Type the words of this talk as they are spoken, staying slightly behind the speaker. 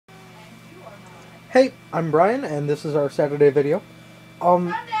Hey, I'm Brian, and this is our Saturday video.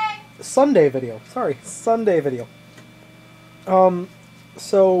 Um, Sunday video. Sorry, Sunday video. Um,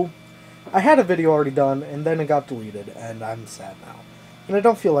 so I had a video already done, and then it got deleted, and I'm sad now. And I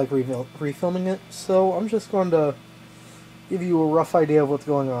don't feel like refilming it, so I'm just going to give you a rough idea of what's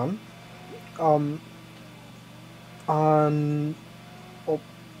going on. Um, on well,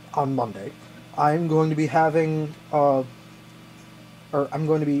 on Monday, I'm going to be having or I'm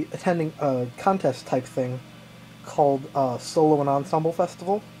going to be attending a contest type thing called Solo and Ensemble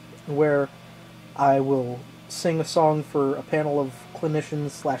Festival, where I will sing a song for a panel of clinicians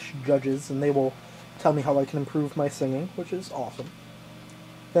slash judges, and they will tell me how I can improve my singing, which is awesome.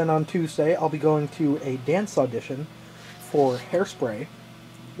 Then on Tuesday, I'll be going to a dance audition for Hairspray,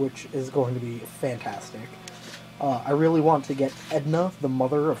 which is going to be fantastic. I really want to get Edna, the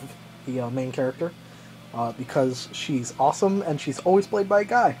mother of the main character, because she's awesome and she's always played by a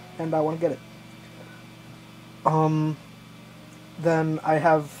guy, and I want to get it. Then I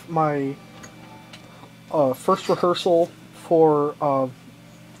have my first rehearsal for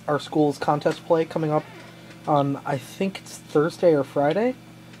our school's contest play coming up on, I think it's Thursday or Friday,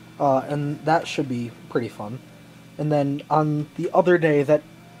 and that should be pretty fun. And then on the other day, that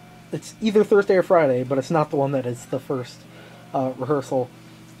it's either Thursday or Friday, but it's not the one that is the first rehearsal,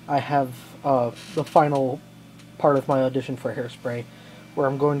 I have the final part of my audition for Hairspray, where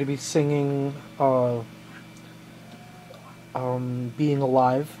I'm going to be singing Being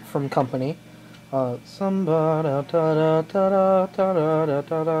Alive from Company.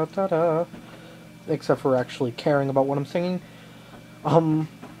 Except for actually caring about what I'm singing.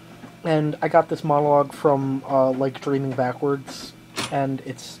 And I got this monologue from Like Dreaming Backwards, and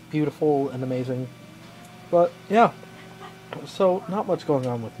it's beautiful and amazing. But yeah, so not much going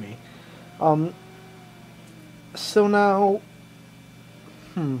on with me. So now,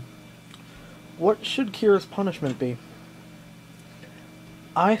 what should Kira's punishment be?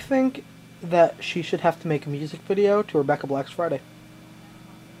 I think that she should have to make a music video to Rebecca Black's Friday.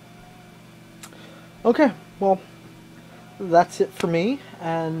 Okay, well, that's it for me,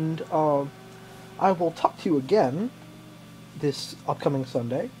 and I will talk to you again this upcoming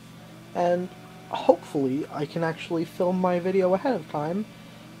Sunday, and hopefully I can actually film my video ahead of time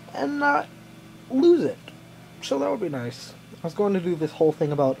and not lose it. So that would be nice. I was going to do this whole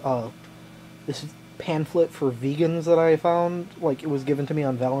thing about this pamphlet for vegans that I found, like it was given to me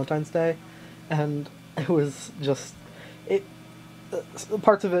on Valentine's Day, and it was just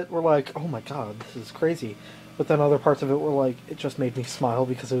parts of it were like, oh my god, this is crazy, but then other parts of it were like, it just made me smile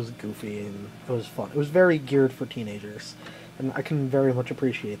because it was goofy and it was fun. It was very geared for teenagers, and I can very much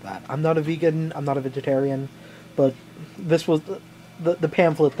appreciate that. I'm not a vegan, I'm not a vegetarian, but this was the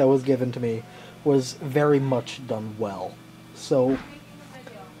pamphlet that was given to me was very much done well. So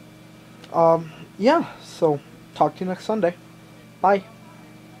yeah, so talk to you next Sunday. Bye.